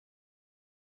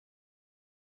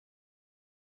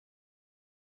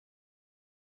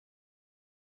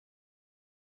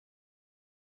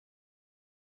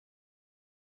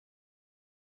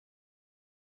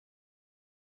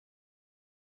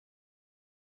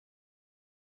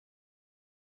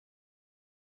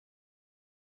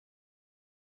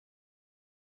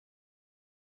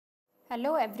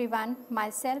Hello everyone,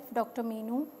 myself Dr.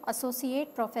 Meenu,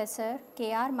 Associate Professor,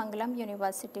 KR Mangalam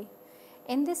University.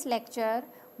 In this lecture,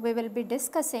 we will be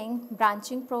discussing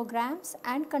branching programs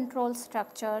and control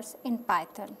structures in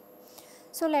Python.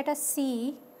 So let us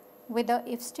see with the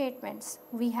if statements.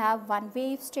 We have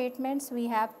one-way if statements, we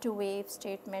have two-way if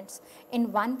statements.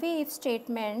 In one-way if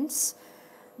statements,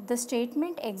 the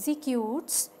statement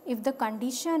executes if the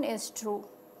condition is true.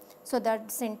 So the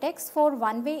syntax for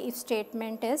one-way if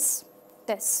statement is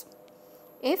this.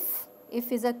 If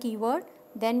is a keyword,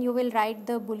 then you will write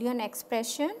the Boolean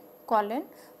expression colon.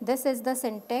 This is the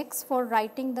syntax for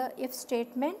writing the if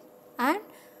statement, and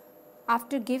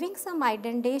after giving some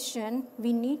indentation,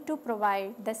 we need to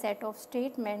provide the set of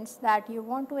statements that you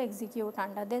want to execute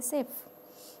under this if.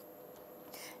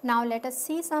 Now let us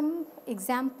see some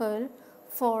example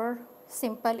for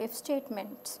simple if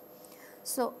statements.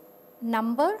 So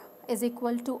number is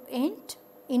equal to int,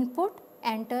 input,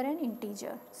 enter an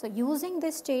integer. So using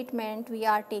this statement, we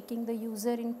are taking the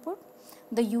user input.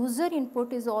 The user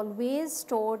input is always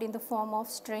stored in the form of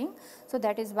string. So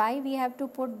that is why we have to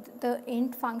put the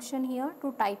int function here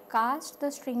to typecast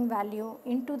the string value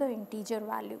into the integer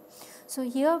value. So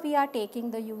here we are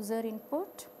taking the user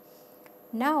input.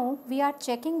 Now we are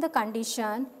checking the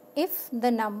condition if the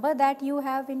number that you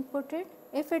have inputted,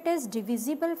 if it is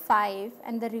divisible 5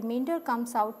 and the remainder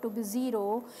comes out to be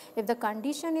 0, if the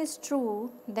condition is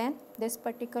true, then this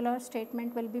particular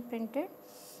statement will be printed.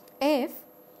 If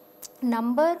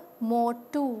number more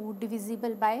 2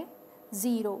 divisible by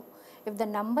 0, if the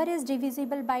number is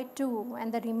divisible by 2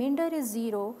 and the remainder is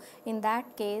 0, in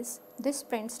that case this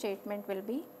print statement will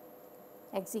be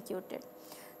executed.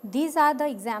 These are the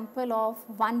example of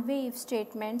one-way if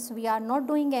statements. We are not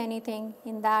doing anything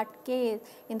in that case,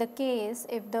 in the case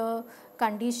if the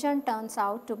condition turns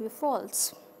out to be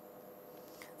false.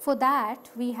 For that,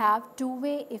 we have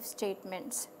two-way if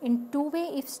statements. In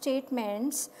two-way if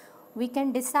statements, we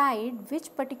can decide which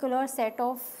particular set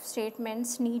of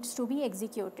statements needs to be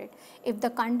executed. If the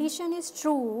condition is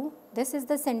true, this is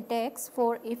the syntax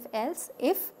for if else.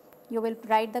 If you will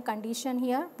write the condition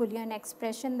here, Boolean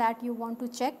expression that you want to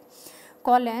check,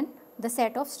 colon, the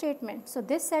set of statements. So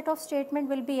this set of statement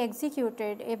will be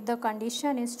executed if the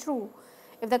condition is true.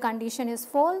 If the condition is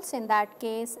false, in that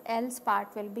case else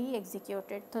part will be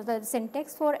executed. So the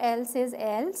syntax for else is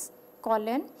else,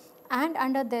 colon, and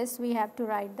under this we have to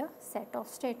write the set of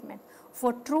statement.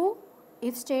 For true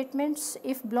if statements,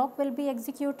 if block will be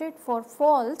executed. For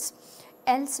false,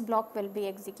 else block will be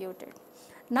executed.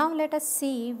 Now let us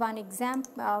see one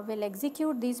example. We'll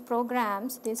execute these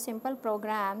programs, these simple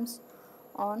programs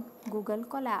on Google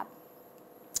Colab.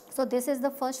 So this is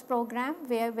the first program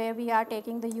where we are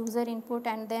taking the user input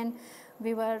and then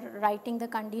we were writing the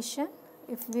condition.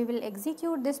 If we will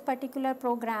execute this particular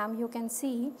program, you can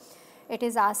see it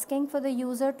is asking for the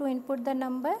user to input the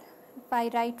number. If I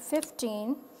write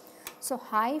 15, so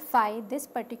high 5, this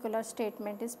particular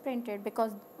statement is printed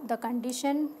because the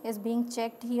condition is being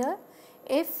checked here.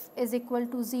 If is equal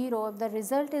to 0, if the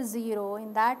result is 0,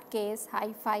 in that case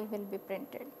high 5 will be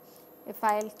printed. If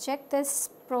I will check this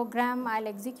program, I will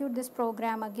execute this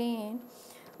program again.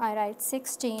 I write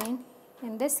 16.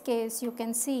 In this case, you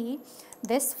can see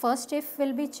this first if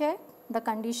will be checked. The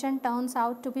condition turns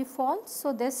out to be false.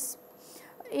 So this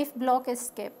if block is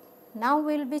skipped. Now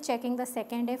we will be checking the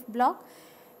second if block.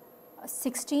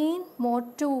 16 more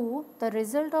 2, the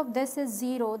result of this is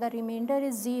 0, the remainder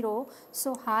is 0.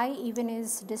 So high even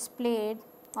is displayed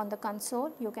on the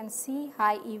console. You can see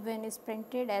high even is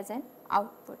printed as an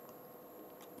output.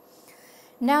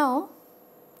 Now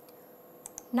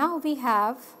we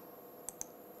have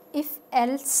if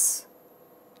else,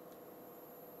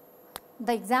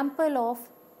 the example of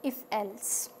if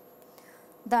else.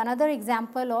 The another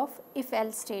example of if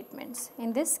else statements.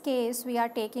 In this case, we are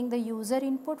taking the user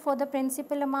input for the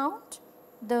principal amount,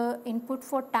 the input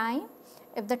for time.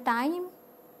 If the time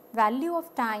value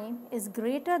of time is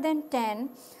greater than 10,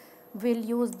 we will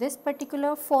use this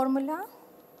particular formula.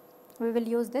 We will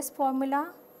use this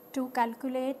formula to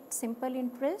calculate simple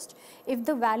interest. If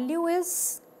the value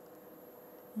is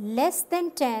less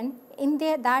than 10, in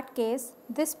that case,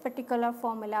 this particular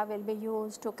formula will be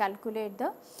used to calculate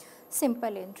the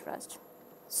simple interest.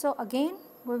 So again,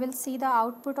 we will see the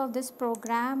output of this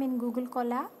program in Google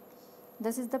Colab.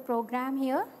 This is the program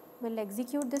here. We'll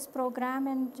execute this program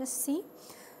and just see.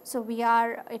 So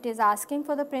it is asking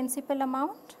for the principal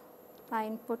amount. I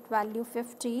input value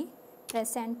 50,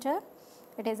 press enter.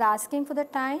 It is asking for the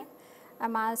time.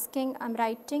 I'm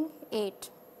writing 8,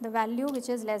 the value which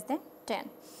is less than 10.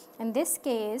 In this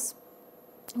case,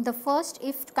 the first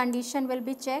if condition will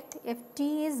be checked if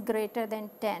t is greater than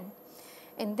 10.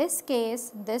 in this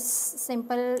case, this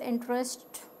simple interest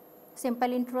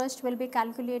will be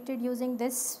calculated using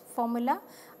this formula,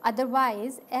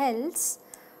 otherwise else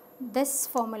this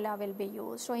formula will be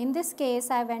used. So in this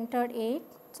case I have entered 8,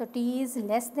 so t is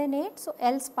less than 8, so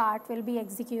else part will be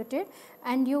executed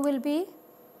and you will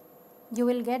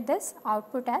get this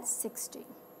output as 60.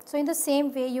 So in the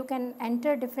same way you can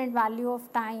enter different value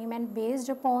of time, and based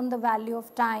upon the value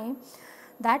of time,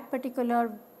 that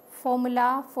particular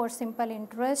formula for simple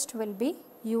interest will be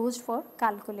used for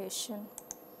calculation.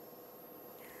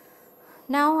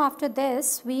 Now after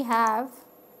this we have,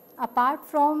 apart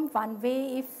from one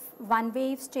way if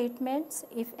statements,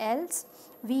 if else,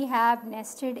 we have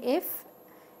nested if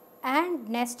and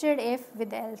nested if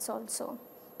with else also.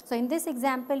 So in this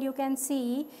example you can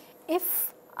see,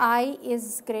 if I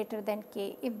is greater than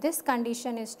k, if this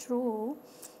condition is true,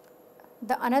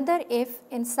 the another if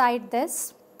inside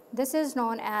this is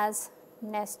known as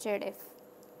nested if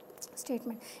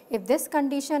statement. If this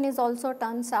condition is also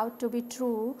turns out to be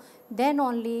true, then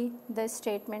only this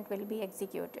statement will be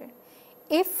executed.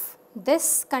 If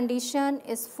this condition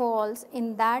is false,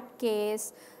 in that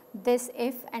case this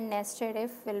if and nested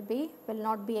if will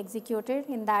not be executed.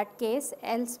 In that case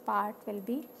else part will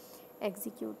be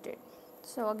executed.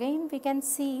 So again we can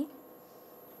see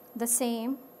the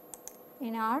same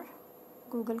in our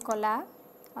Google Colab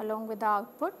along with the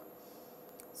output.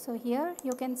 So here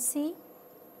you can see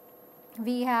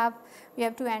we have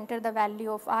to enter the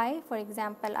value of I. For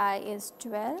example, I is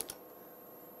 12,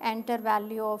 enter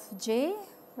value of j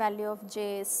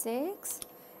is 6,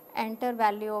 enter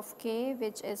value of k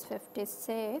which is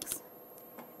 56,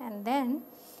 and then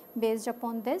based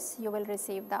upon this you will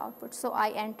receive the output. So I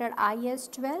entered I as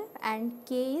 12 and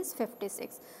k is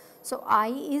 56. So I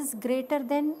is greater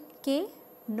than k?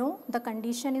 No, the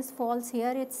condition is false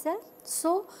here itself.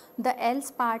 So the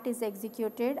else part is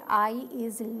executed, I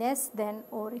is less than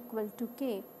or equal to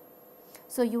k.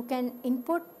 So you can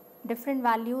input different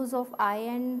values of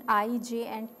I, j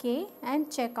and k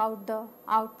and check out the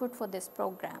output for this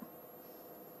program.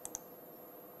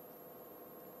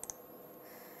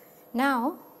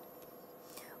 Now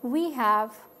we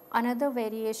have another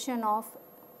variation of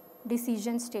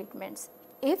decision statements,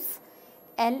 if,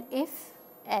 elif,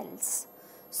 else.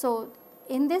 So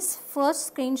in this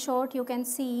first screenshot you can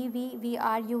see we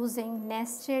are using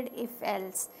nested if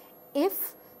else.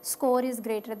 If score is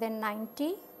greater than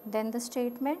 90, then the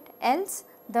statement, else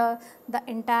the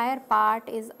entire part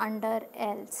is under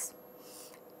else.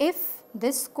 If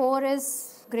this score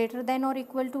is greater than or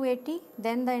equal to 80,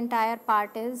 then the entire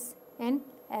part is in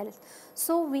else.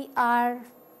 So we are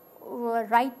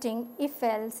writing if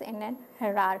else in a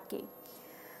hierarchy.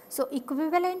 So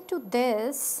equivalent to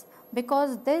this,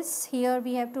 because this here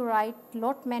we have to write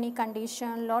lot many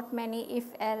condition, lot many if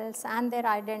else and their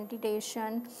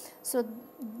identification. So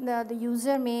the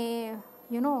user may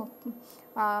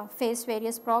face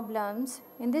various problems.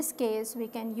 In this case we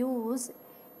can use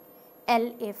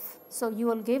elif. So you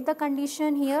will give the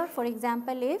condition here, for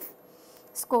example, if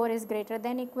score is greater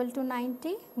than equal to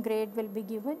 90, grade will be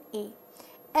given A.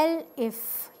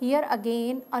 Elif, here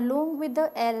again along with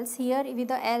the else, here with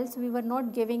the else we were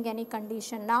not giving any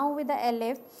condition. Now with the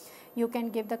elif you can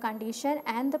give the condition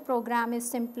and the program is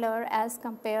simpler as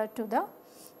compared to the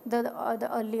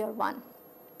earlier one.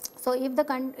 So if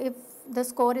the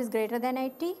score is greater than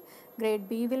 80, grade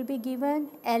B will be given.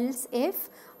 Else if,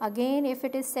 again if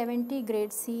it is 70,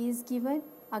 grade C is given.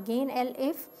 Again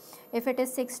if it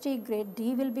is 60, grade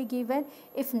D will be given.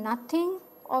 If none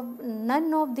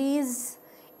of these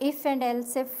if and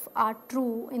else if are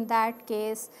true, in that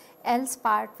case else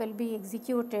part will be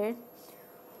executed,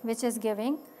 which is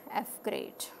giving F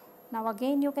grade. Now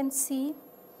again you can see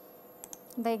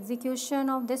the execution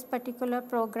of this particular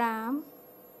program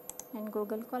in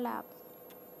Google Colab.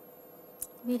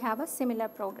 We have a similar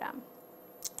program.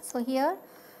 So here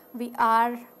we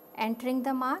are entering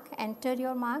the mark, enter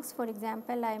your marks. For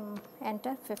example, I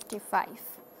enter 55.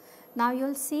 Now you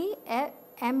will see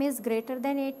M is greater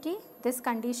than 80, this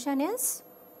condition is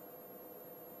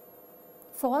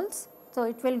false. So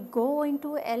it will go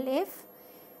into elif.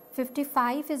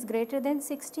 55 is greater than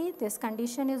 60, this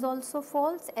condition is also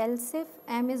false. Else if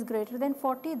M is greater than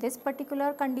 40, this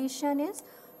particular condition is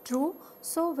true.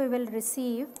 So we will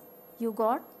receive, you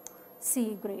got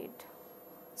C grade.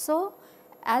 So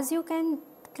as you can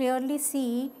clearly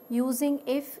see, using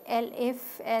if, elif,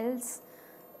 else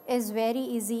is very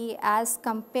easy as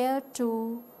compared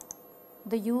to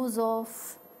the use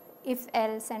of if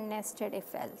else and nested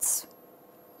if else.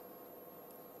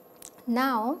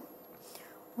 Now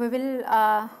we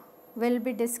will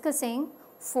be discussing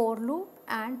for loop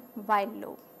and while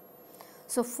loop.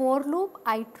 So, for loop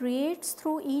iterates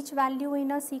through each value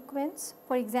in a sequence.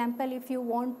 For example, if you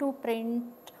want to print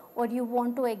or you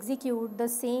want to execute the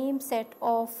same set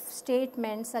of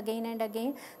statements again and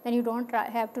again, then you don't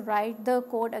have to write the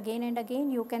code again and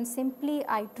again. You can simply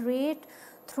iterate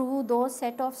through those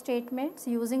set of statements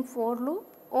using for loop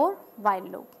or while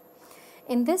loop.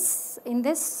 In this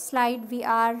slide, we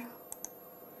are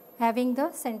having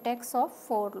the syntax of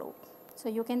for loop. So,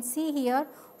 you can see here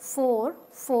for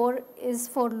is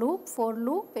for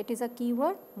loop, it is a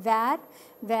keyword.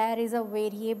 Where is a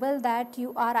variable that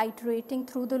you are iterating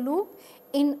through the loop.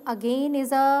 In again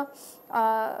is a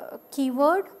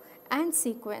keyword, and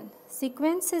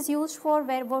sequence is used for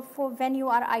when you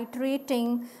are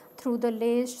iterating through the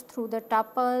list, through the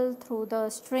tuple, through the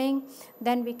string,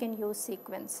 then we can use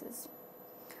sequences.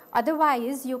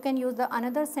 Otherwise, you can use the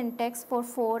another syntax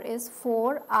for is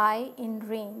for I in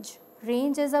range.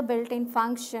 Range is a built-in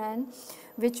function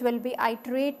which will be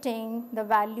iterating the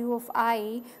value of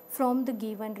I from the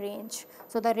given range.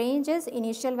 So, the range is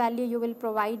initial value you will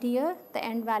provide here, the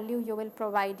end value you will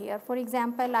provide here. For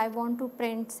example, I want to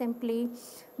print simply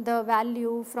the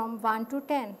value from 1 to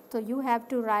 10. So, you have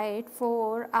to write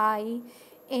for I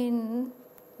in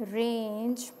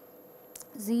range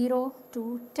 0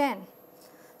 to 10.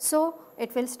 So,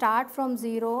 it will start from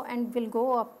 0 and will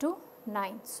go up to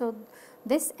 9. So,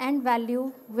 this end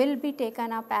value will be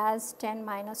taken up as 10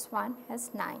 minus 1 as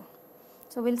 9.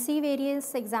 So, we will see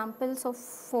various examples of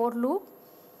for loop.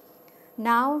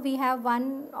 Now, we have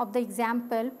one of the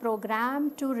example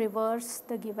program to reverse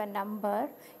the given number.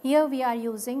 Here we are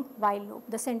using while loop.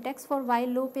 The syntax for while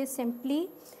loop is simply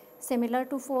similar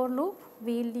to for loop.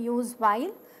 We will use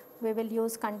while, we will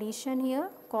use condition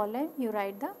here, colon, you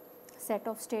write the set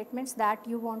of statements that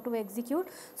you want to execute.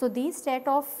 So, these set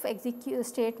of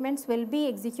statements will be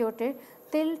executed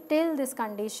till this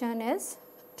condition is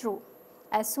true.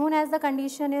 As soon as the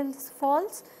condition is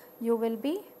false, you will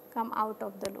be come out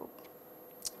of the loop.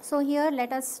 So, here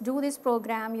let us do this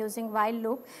program using while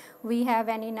loop. We have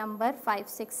any number 5,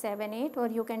 6, 7, 8, or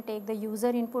you can take the user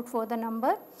input for the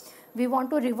number. We want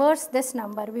to reverse this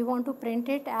number. We want to print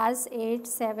it as 8,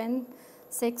 7,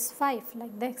 6, 5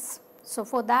 like this. So,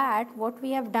 for that what we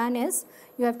have done is,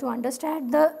 you have to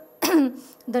understand the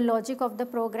the logic of the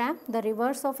program. The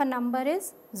reverse of a number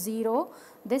is 0.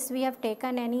 This we have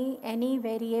taken any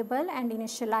variable and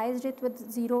initialized it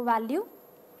with 0 value.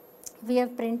 We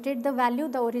have printed the value,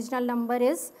 the original number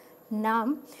is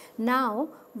num. Now,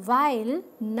 while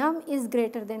num is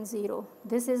greater than 0,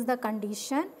 this is the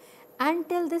condition.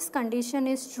 Until this condition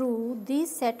is true,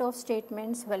 these set of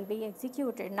statements will be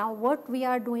executed. Now, what we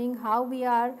are doing, how we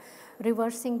are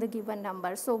reversing the given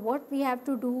number. So, what we have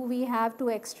to do, we have to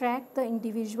extract the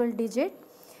individual digit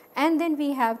and then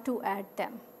we have to add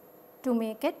them to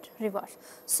make it reverse.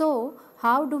 So,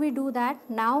 how do we do that?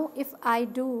 Now, if I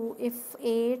do, if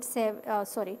 8,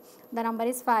 7, the number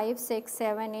is 5, 6,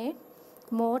 7, 8,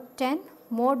 mod 10,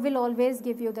 mod will always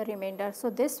give you the remainder. So,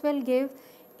 this will give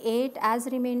 8 as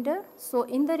remainder. So,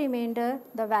 in the remainder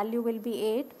the value will be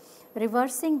 8.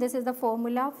 Reversing, this is the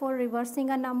formula for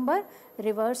reversing a number,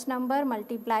 reverse number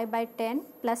multiply by 10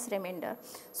 plus remainder.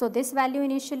 So, this value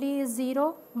initially is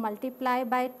 0, multiply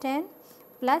by 10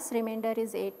 plus remainder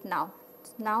is 8 now.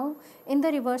 Now, in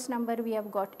the reverse number we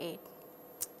have got 8.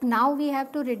 Now, we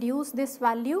have to reduce this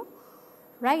value,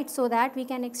 right, so that we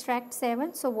can extract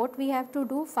 7. So, what we have to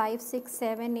do, 5, 6,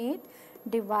 7, 8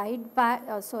 divide by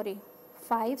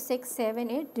 5, 6,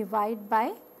 7, 8 divide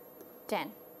by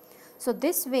 10. So,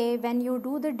 this way when you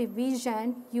do the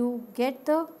division, you get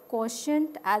the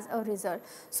quotient as a result.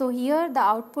 So, here the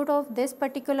output of this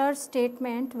particular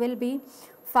statement will be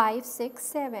 5, 6,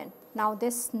 7. Now,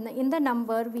 this in the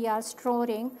number we are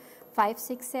storing 5,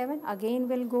 6, 7, again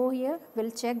we will go here, we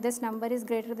will check this number is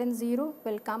greater than 0,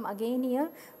 we will come again here,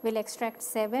 we will extract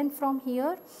 7 from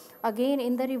here. Again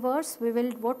in the reverse,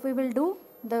 what we will do,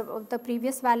 the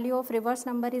previous value of reverse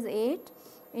number is 8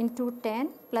 into 10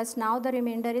 plus now the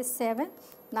remainder is 7,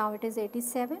 now it is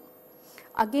 87.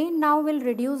 Again now we will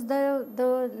reduce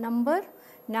the number,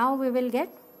 now we will get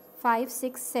 5,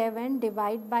 6, 7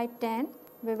 divide by 10,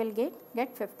 we will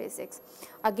get 56.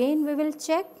 Again we will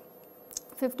check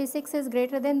 56 is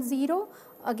greater than 0,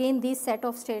 again these set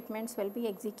of statements will be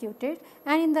executed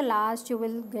and in the last you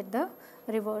will get the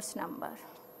reverse number,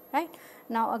 right.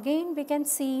 Now again we can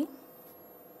see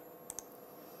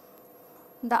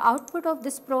the output of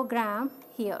this program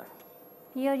here.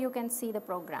 Here you can see the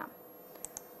program.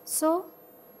 So,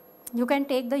 you can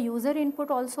take the user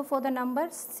input also for the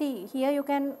numbers. See, here you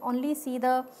can only see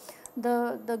the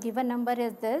given number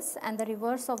is this and the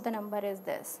reverse of the number is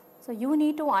this. So you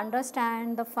need to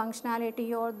understand the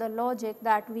functionality or the logic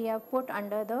that we have put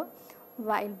under the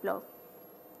while block.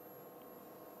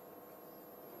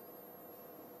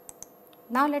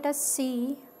 Now let us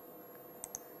see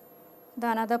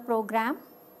the another program.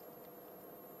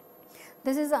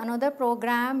 This is another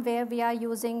program where we are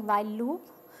using while loop.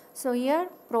 So here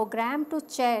program to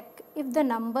check if the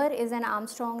number is an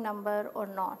Armstrong number or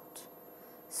not.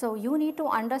 So you need to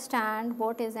understand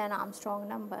what is an Armstrong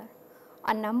number.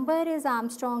 A number is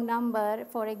Armstrong number,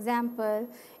 for example,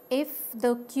 if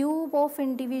the cube of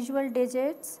individual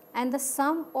digits and the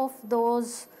sum of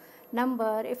those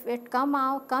number, if it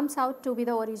comes out to be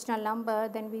the original number,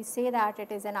 then we say that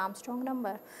it is an Armstrong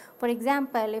number. For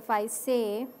example, if I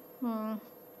say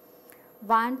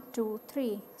 1, 2,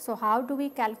 3. So how do we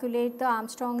calculate the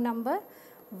Armstrong number?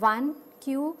 1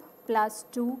 cube plus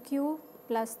 2 cube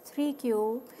plus 3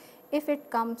 cube. If it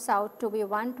comes out to be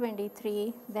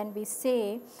 123, then we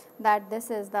say that this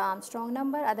is the Armstrong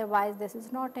number, otherwise this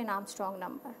is not an Armstrong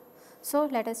number. So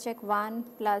let us check 1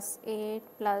 plus 8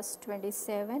 plus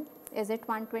 27. Is it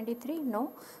 123?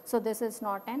 No. So this is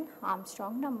not an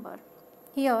Armstrong number.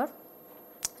 Here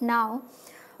now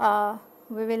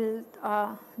we will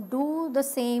do the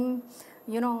same,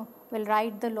 we'll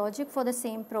write the logic for the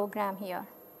same program here.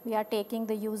 We are taking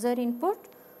the user input,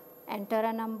 enter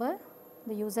a number.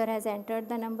 The user has entered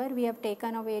the number. We have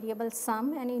taken a variable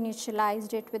sum and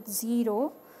initialized it with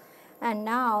 0. And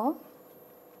now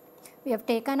we have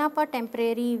taken up a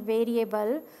temporary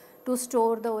variable to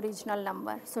store the original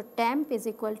number. So temp is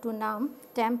equal to num.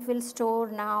 Temp will store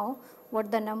now what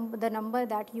the number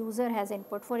that user has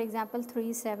input. For example,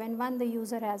 371 the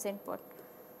user has input.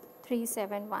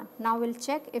 371. Now we'll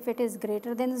check if it is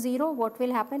greater than 0, what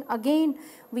will happen? Again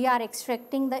we are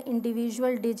extracting the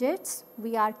individual digits,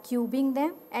 we are cubing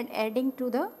them and adding to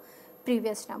the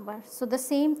previous number. So the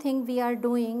same thing we are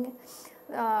doing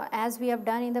as we have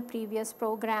done in the previous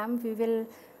program. We will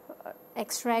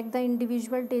extract the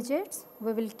individual digits,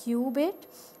 we will cube it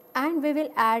and we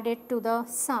will add it to the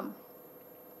sum.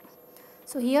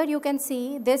 So here you can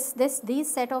see these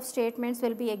set of statements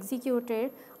will be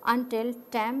executed until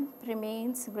temp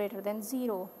remains greater than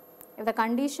 0. If the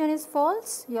condition is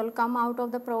false, you will come out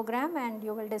of the program and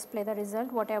you will display the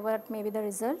result, whatever may be the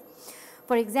result.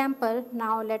 For example,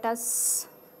 now let us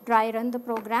try run the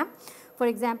program. For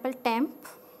example, temp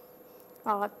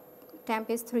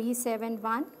is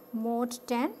 371 mod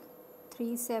 10,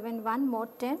 371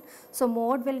 mod 10. So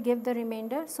mod will give the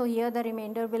remainder. So here the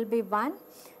remainder will be 1.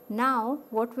 Now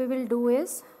what we will do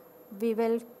is we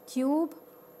will cube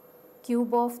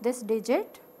of this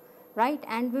digit, right,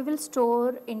 and we will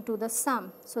store into the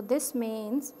sum. So this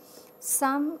means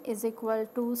sum is equal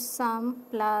to sum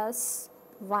plus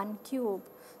 1 cube.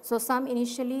 So sum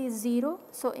initially is 0.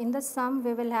 So in the sum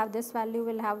we will have this value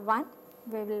will have 1,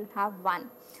 we will have 1.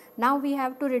 Now we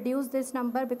have to reduce this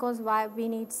number because we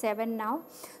need 7 now.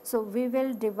 So we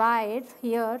will divide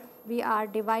here, we are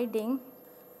dividing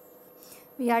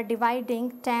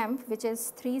temp, which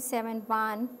is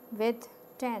 371 with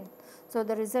 10. So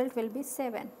the result will be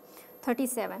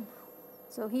 37.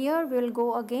 So here we will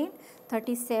go again.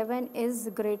 37 is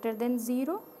greater than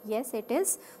 0. Yes, it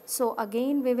is. So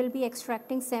again we will be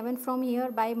extracting 7 from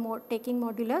here by taking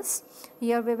modulus.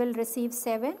 Here we will receive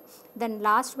 7. Then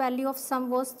last value of sum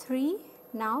was 3.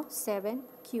 Now 7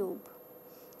 cube.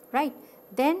 Right.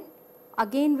 Then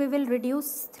again we will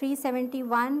reduce 37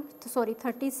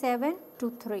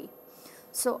 to 3.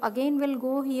 So again we'll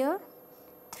go here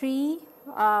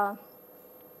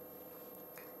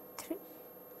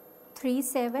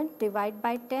 37 divide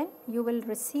by 10. You will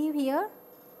receive here,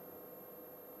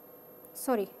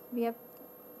 sorry, we have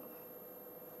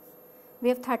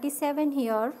 37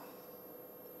 here.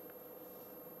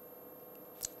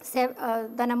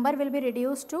 The number will be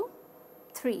reduced to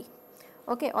 3.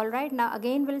 Okay, alright. Now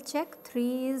again we'll check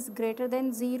 3 is greater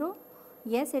than 0.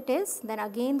 Yes, it is. Then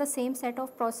again the same set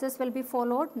of process will be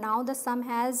followed. Now the sum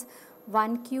has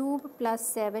 1 cube plus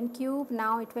 7 cube.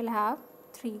 Now it will have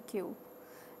 3 cube.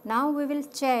 Now we will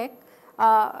check.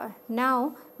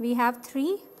 Now we have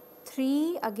 3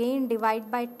 again divide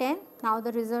by 10. Now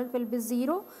the result will be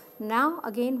 0. Now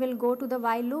again we'll go to the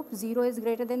while loop. 0 is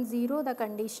greater than 0. The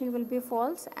condition will be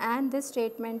false and this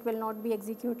statement will not be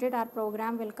executed. Our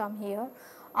program will come here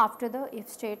after the if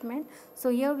statement. So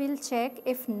here we'll check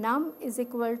if num is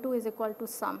equal to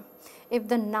sum. If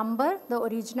the number, the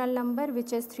original number,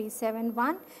 which is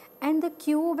 371, and the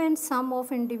cube and sum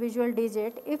of individual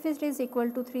digit, if it is equal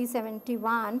to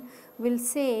 371, we'll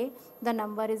say the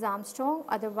number is Armstrong,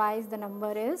 otherwise the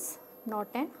number is not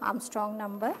an Armstrong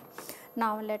number.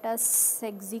 Now let us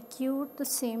execute the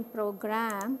same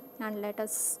program and let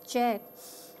us check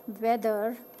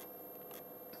whether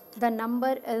the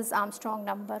number is Armstrong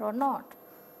number or not.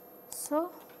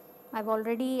 So I've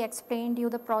already explained you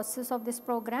the process of this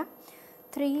program.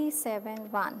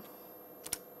 371.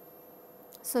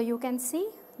 So you can see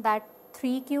that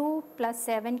 3 cube plus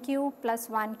 7 cube plus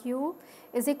 1 cube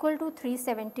is equal to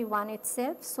 371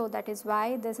 itself. So that is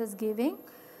why this is giving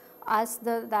us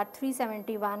that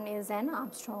 371 is an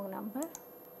Armstrong number.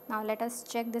 Now let us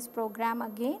check this program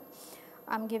again.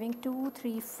 I am giving 2,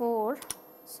 3, 4.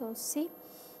 So see,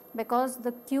 because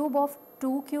the cube of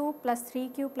 2 cube plus 3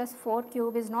 cube plus 4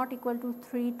 cube is not equal to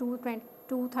 3,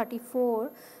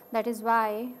 234. That is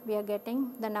why we are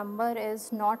getting the number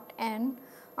is not an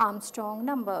Armstrong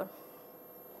number.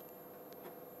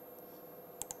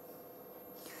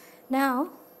 Now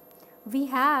we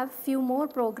have few more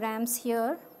programs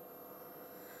here.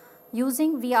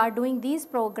 We are doing these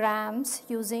programs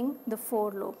using the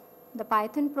for loop. The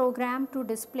Python program to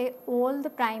display all the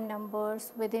prime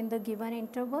numbers within the given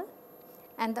interval,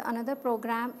 and the another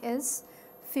program is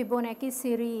Fibonacci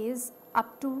series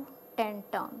up to 10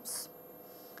 terms.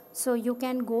 So you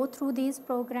can go through these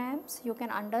programs, you can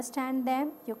understand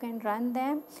them, you can run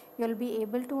them, you will be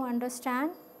able to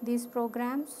understand these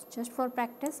programs just for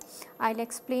practice. I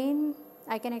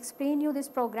can explain you this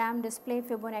program display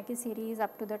Fibonacci series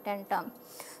up to the 10 terms.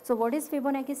 So what is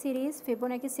Fibonacci series?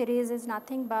 Fibonacci series is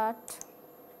nothing but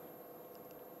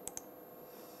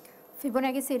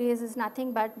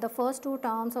the first two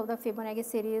terms of the Fibonacci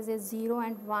series is 0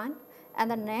 and 1, and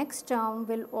the next term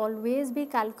will always be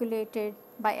calculated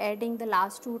by adding the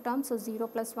last two terms. So 0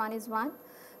 plus 1 is 1.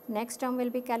 Next term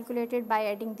will be calculated by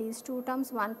adding these two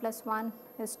terms. 1 plus 1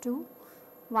 is 2.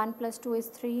 1 plus 2 is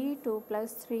 3, 2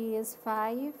 plus 3 is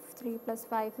 5, 3 plus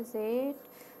 5 is 8,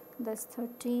 this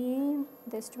 13,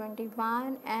 this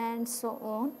 21, and so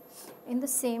on. In the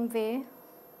same way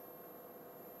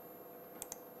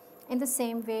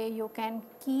you can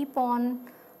keep on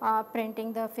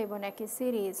printing the Fibonacci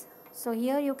series. So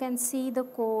here you can see the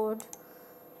code,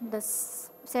 the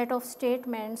set of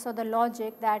statements or the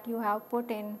logic that you have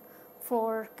put in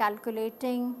for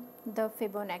calculating the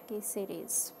Fibonacci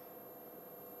series.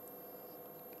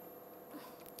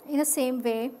 In the same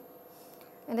way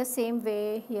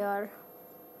here,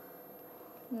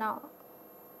 now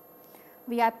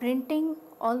we are printing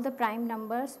all the prime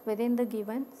numbers within the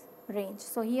given range.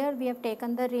 So here we have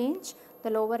taken the range,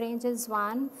 the lower range is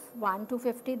 1 to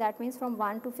 50, that means from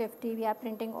 1 to 50 we are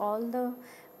printing all the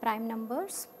prime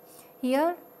numbers.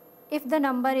 Here if the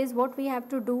number is, what we have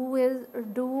to do is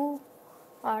to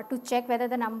check whether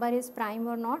the number is prime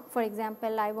or not. For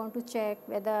example, I want to check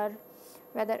whether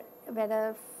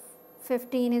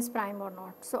 15 is prime or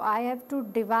not. So I have to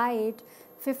divide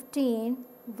 15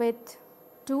 with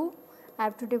 2, I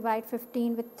have to divide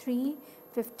 15 with 3,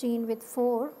 15 with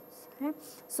 4. Okay.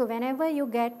 So whenever you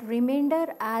get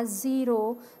remainder as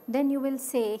 0, then you will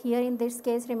say, here in this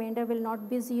case remainder will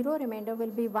not be 0, remainder will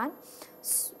be 1.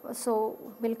 So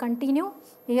we'll continue.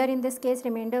 Here in this case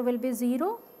remainder will be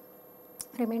 0.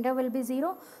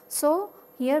 So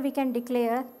here we can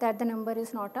declare that the number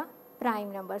is not a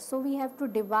prime number. So we have to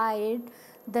divide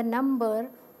the number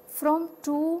from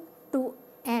 2 to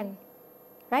n,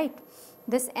 right?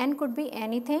 This n could be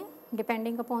anything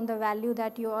depending upon the value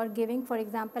that you are giving. For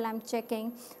example, I am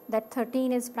checking that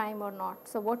 13 is prime or not.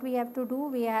 So what we have to do,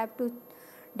 we have to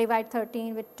divide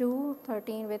 13 with 2,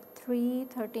 13 with 3,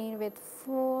 13 with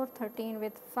 4, 13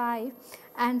 with 5,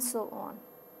 and so on.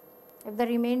 If the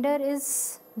remainder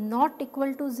is not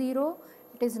equal to 0,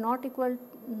 it is not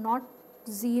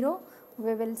 0,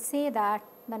 we will say that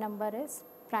the number is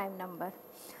prime number.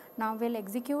 Now we'll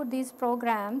execute these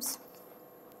programs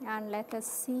and let us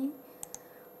see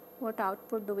what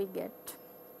output do we get.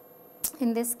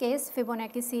 In this case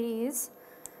Fibonacci series,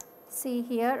 see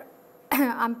here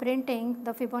I'm printing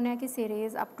the Fibonacci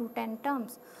series up to 10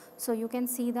 terms. So you can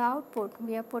see the output.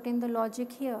 We have put in the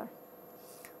logic here,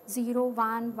 0,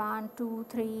 1, 1, 2,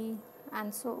 3,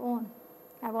 and so on.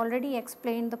 I have already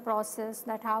explained the process,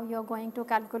 that how you are going to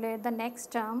calculate the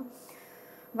next term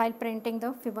while printing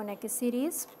the Fibonacci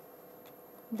series.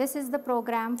 This is the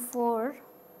program for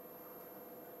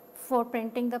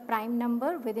printing the prime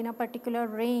number within a particular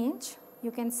range. You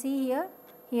can see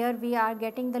here we are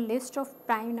getting the list of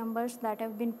prime numbers that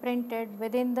have been printed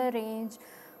within the range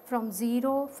from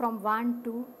 1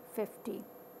 to 50.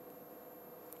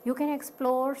 You can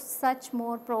explore such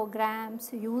more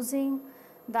programs using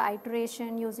the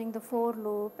iteration, using the for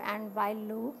loop and while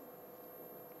loop.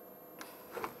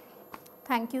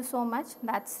 Thank you so much.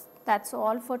 That's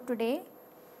all for today.